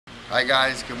Hi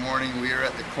guys, good morning. We are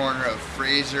at the corner of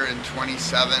Fraser and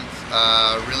 27th.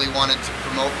 Really wanted to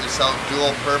promote this out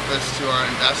dual purpose to our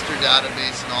investor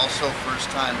database and also first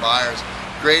time buyers.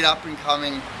 Great up and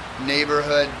coming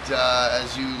neighborhood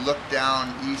as you look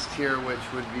down east here, which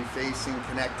would be facing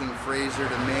connecting Fraser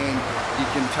to Maine. You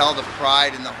can tell the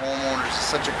pride in the homeowners.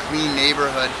 It's such a clean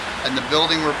neighborhood, and the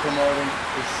building we're promoting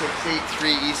is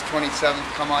 683 East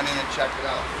 27th. Come on in and check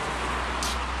it out.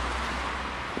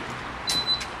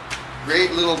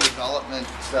 Great little development,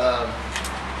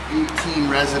 18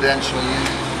 residential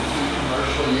units, 2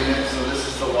 commercial units. So this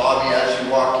is the lobby as you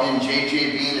walk in.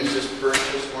 JJ Bean has just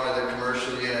purchased one of the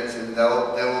commercial units, and they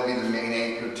will be the main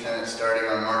anchor tenant starting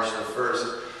on March the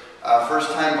 1st.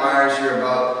 First time buyers, you're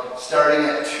about starting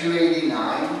at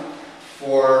 $289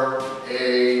 for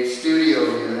a studio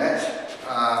unit.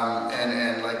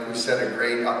 And like we said, a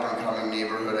great up-and-coming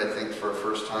neighborhood, I think, for a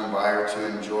first-time buyer to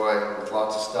enjoy with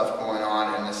lots of stuff going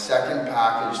on. And the second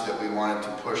package that we wanted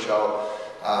to push out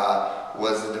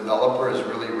was the developer is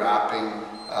really wrapping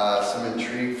some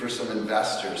intrigue for some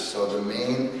investors. So the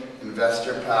main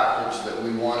investor package that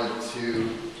we wanted to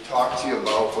talk to you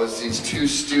about was these 2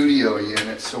 studio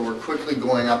units. So we're quickly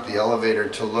going up the elevator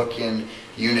to look in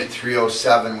unit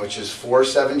 307, which is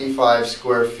 475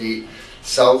 square feet,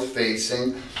 south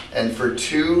facing, and for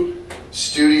 2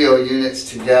 studio units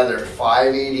together,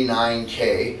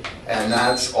 $589K, and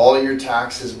that's all your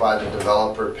taxes by the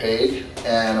developer paid,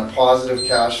 and a positive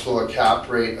cash flow, a cap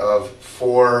rate of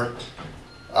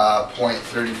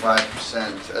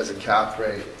 4.35% as a cap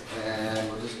rate. And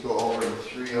we'll just go over to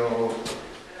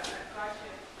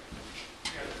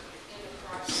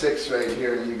 306 right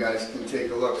here, and you guys can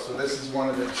take a look. So this is one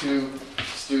of the 2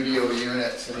 studio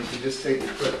units, and you can just take a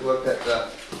quick look at the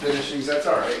finishings. That's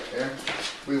all right, there.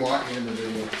 We want you in the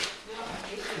video.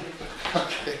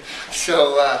 Okay,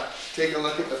 so take a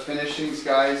look at the finishings,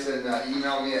 guys, and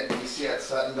email me at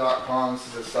dc@sutton.com. This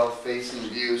is a south-facing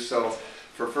view. So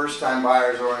for first-time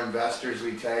buyers or investors,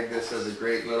 we tag this as a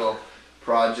great little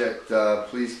project.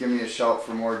 Please give me a shout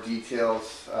for more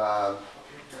details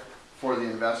for the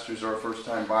investors or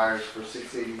first-time buyers for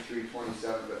 683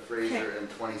 27th at Fraser and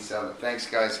 27th. Thanks,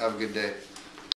 guys. Have a good day.